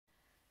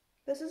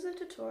This is a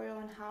tutorial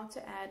on how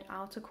to add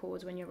outer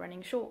cords when you're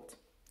running short.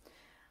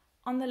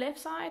 On the left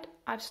side,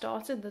 I've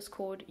started this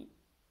cord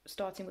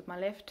starting with my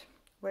left,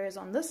 whereas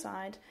on this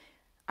side,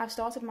 I've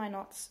started my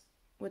knots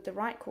with the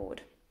right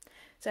cord.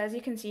 So as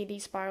you can see,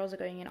 these spirals are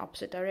going in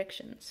opposite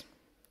directions.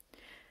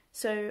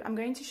 So I'm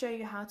going to show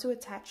you how to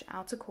attach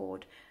outer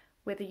cord,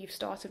 whether you've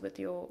started with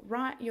your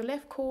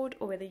left cord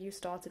or whether you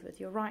started with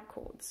your right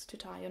cords to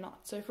tie your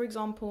knot. So for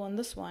example, on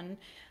this one,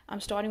 I'm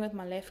starting with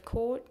my left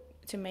cord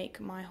to make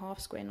my half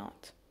square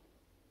knot.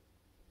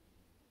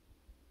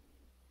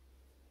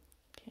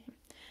 Okay.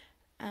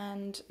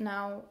 And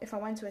now if I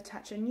want to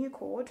attach a new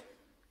cord,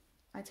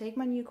 I take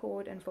my new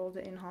cord and fold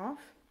it in half.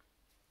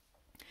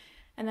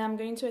 And then I'm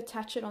going to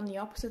attach it on the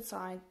opposite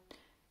side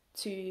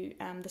to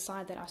the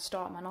side that I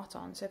start my knot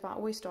on. So if I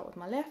always start with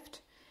my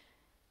left,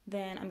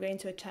 then I'm going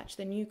to attach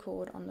the new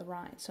cord on the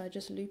right. So I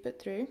just loop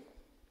it through,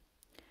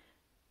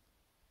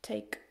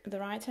 take the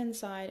right hand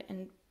side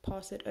and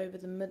pass it over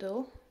the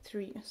middle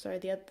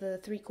the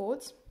three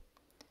cords.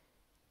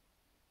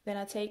 Then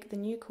I take the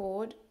new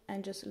cord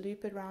and just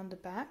loop it around the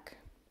back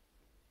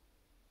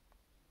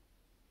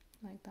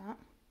like that.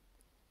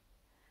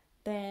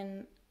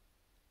 Then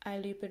I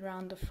loop it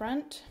around the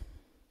front,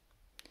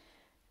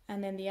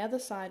 and then the other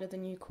side of the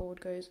new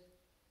cord goes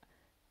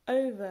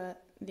over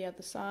the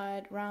other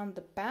side, round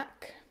the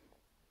back,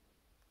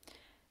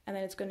 and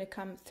then it's going to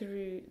come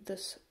through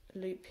this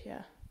loop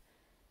here.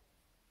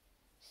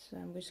 So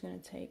I'm just going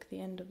to take the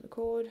end of the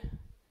cord,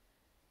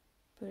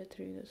 put it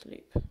through this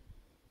loop,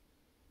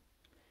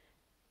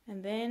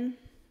 and then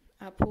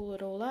I pull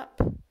it all up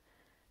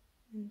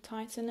and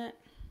tighten it.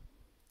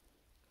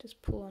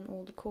 Just pull on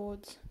all the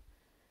cords,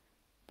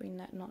 bring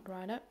that knot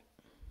right up.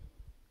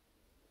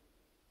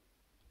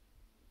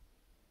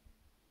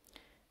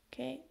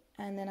 Okay,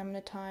 and then I'm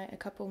going to tie a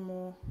couple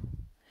more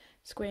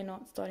square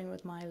knots starting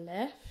with my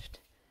left.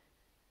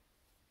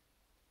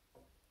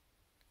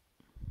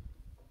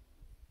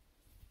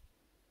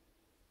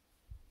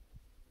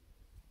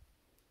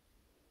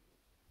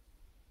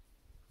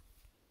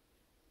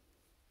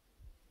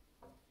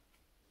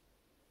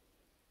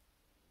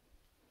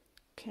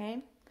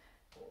 Okay,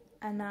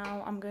 and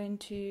now I'm going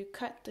to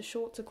cut the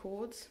shorter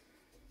cords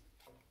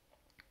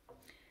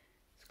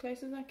as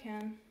close as I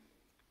can.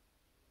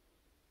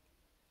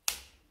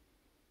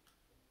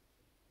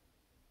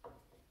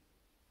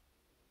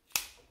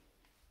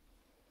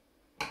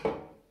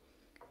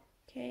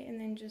 Okay, and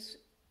then just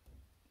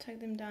tug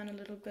them down a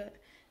little bit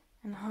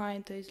and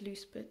hide those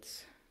loose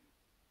bits.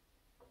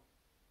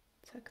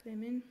 Tuck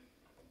them in.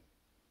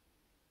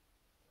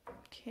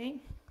 Okay.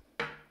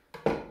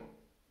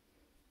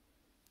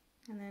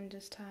 And then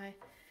just tie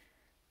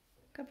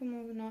a couple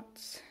more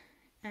knots,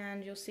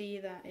 and you'll see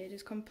that it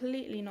is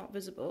completely not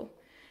visible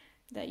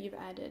that you've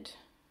added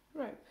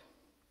rope.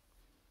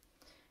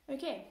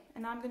 Okay,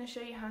 and now I'm going to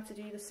show you how to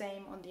do the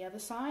same on the other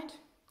side.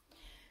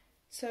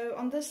 So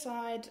on this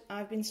side,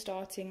 I've been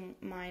starting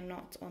my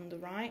knot on the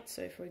right.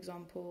 So for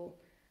example,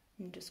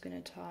 I'm just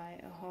going to tie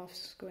a half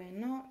square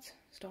knot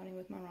starting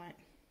with my right.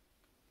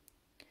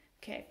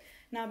 Okay,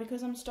 now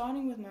because I'm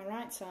starting with my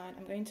right side,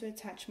 I'm going to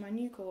attach my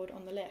new cord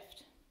on the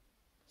left.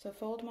 So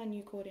fold my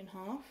new cord in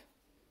half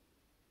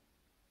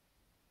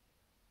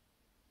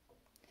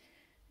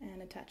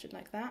and attach it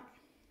like that.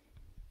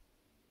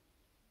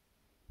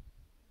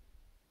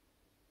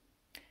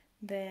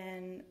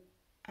 Then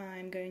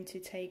I'm going to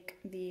take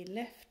the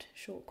left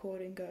short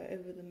cord and go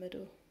over the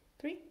middle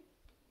 3.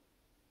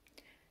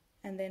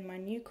 And then my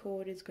new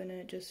cord is going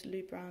to just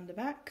loop around the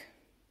back.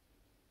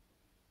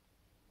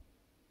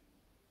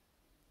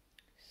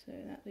 So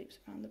that loops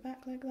around the back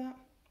like that.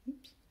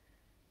 Oops.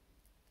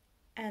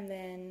 And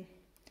then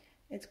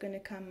it's going to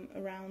come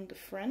around the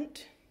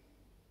front.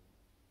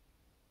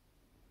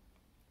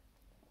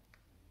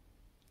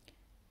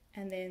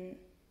 And then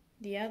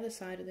the other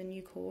side of the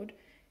new cord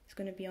is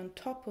going to be on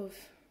top of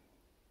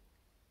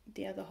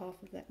the other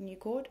half of that new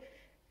cord,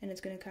 and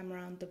it's going to come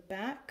around the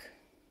back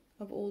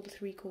of all the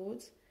 3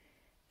 cords,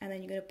 and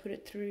then you're going to put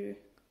it through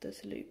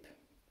this loop.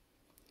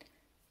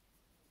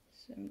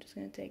 So I'm just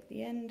going to take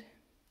the end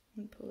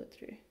and pull it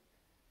through.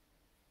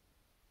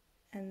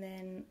 And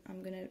then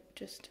I'm going to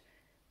just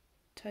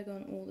tug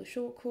on all the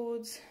short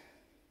cords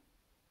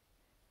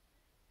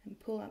and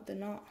pull up the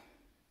knot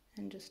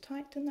and just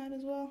tighten that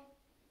as well.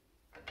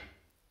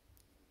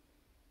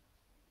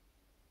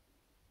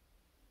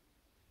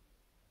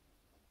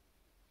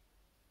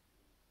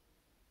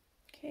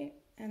 Okay,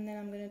 and then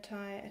I'm going to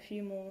tie a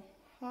few more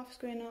half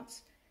square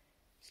knots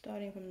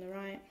starting from the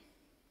right.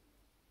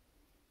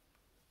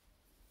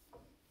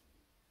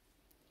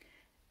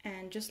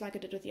 And just like I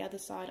did with the other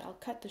side, I'll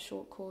cut the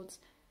short cords,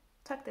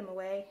 tuck them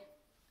away,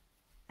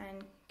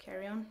 and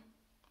carry on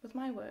with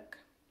my work.